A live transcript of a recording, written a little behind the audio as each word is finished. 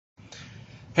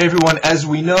Hey everyone, as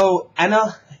we know,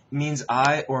 ana means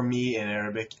I or me in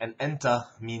Arabic, and enta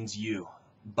means you.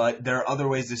 But there are other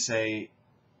ways to say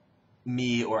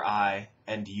me or I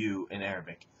and you in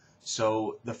Arabic.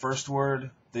 So the first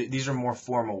word, these are more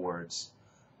formal words.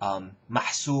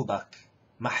 Mahsoobak.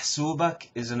 Mahsoobak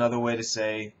is another way to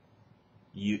say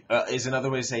you. Is another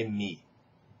way to say me.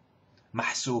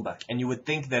 Mahsoobak, and you would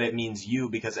think that it means you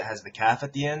because it has the kaf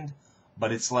at the end,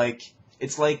 but it's like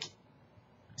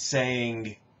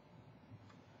saying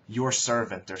your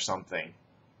servant or something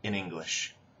in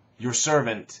English. Your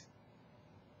servant.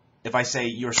 If I say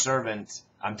your servant,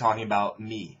 I'm talking about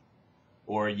me,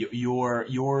 or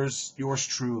yours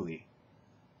truly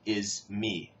is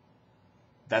me.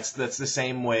 That's the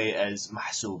same way as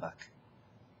mahsoobak.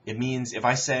 It means if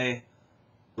I say,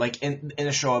 like in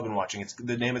a show I've been watching, it's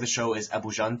the name of the show is Abu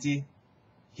Janti.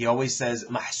 He always says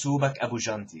mahsoobak Abu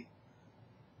Janti.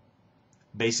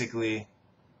 Basically,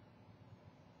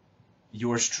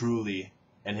 yours truly,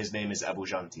 and his name is Abu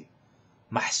Janti.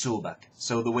 Mahsoobak.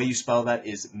 So the way you spell that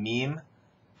is mim,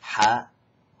 ha,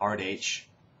 hard H,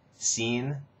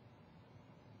 sin,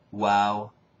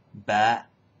 waw, ba,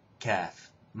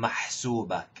 kaf.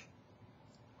 Mahsoobak.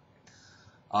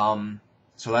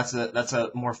 So that's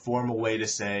a more formal way to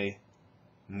say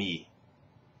me.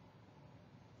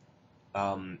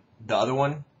 The other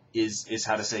one is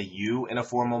how to say you in a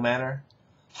formal manner.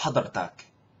 Hadirtak.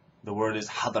 The word is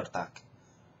hadirtak.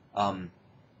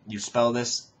 You spell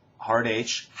this hard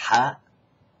H, ha,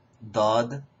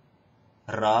 dad,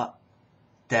 ra,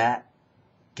 ta,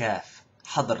 kaf.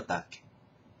 Hadirtak.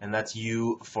 And that's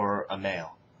you for a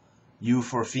male. You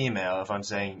for female, if I'm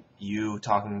saying you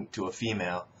talking to a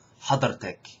female,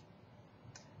 hadirtak.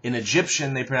 In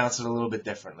Egyptian, they pronounce it a little bit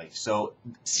differently. So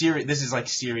this is like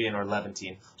Syrian or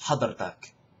Levantine.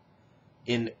 Hadirtak.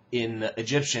 In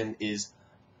Egyptian is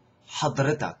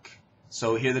hadritak.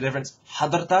 So hear the difference?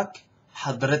 Hadirtak,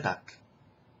 hadritak.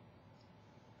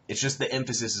 It's just the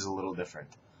emphasis is a little different.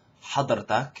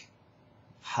 Hadirtak,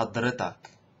 hadritak.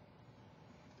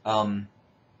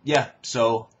 Yeah,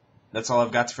 so that's all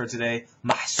I've got for today.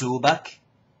 Mahsoobak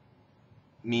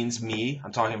means me.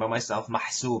 I'm talking about myself.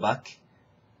 Mahsoobak.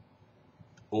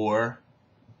 Or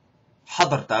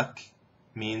hadirtak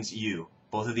means you.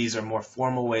 Both of these are more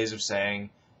formal ways of saying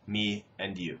me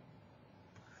and you.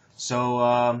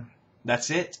 So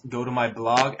that's it. Go to my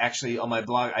blog. Actually, on my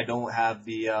blog, I don't have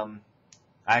the. I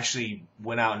actually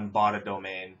went out and bought a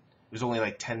domain. It was only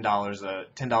like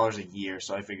 $10 a year,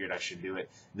 so I figured I should do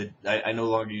it. I no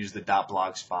longer use the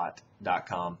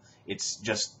 .blogspot.com. It's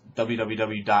just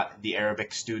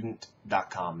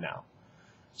www.thearabicstudent.com now.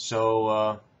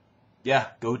 So yeah,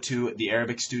 go to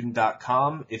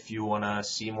thearabicstudent.com if you want to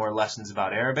see more lessons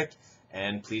about Arabic,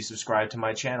 and please subscribe to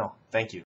my channel. Thank you.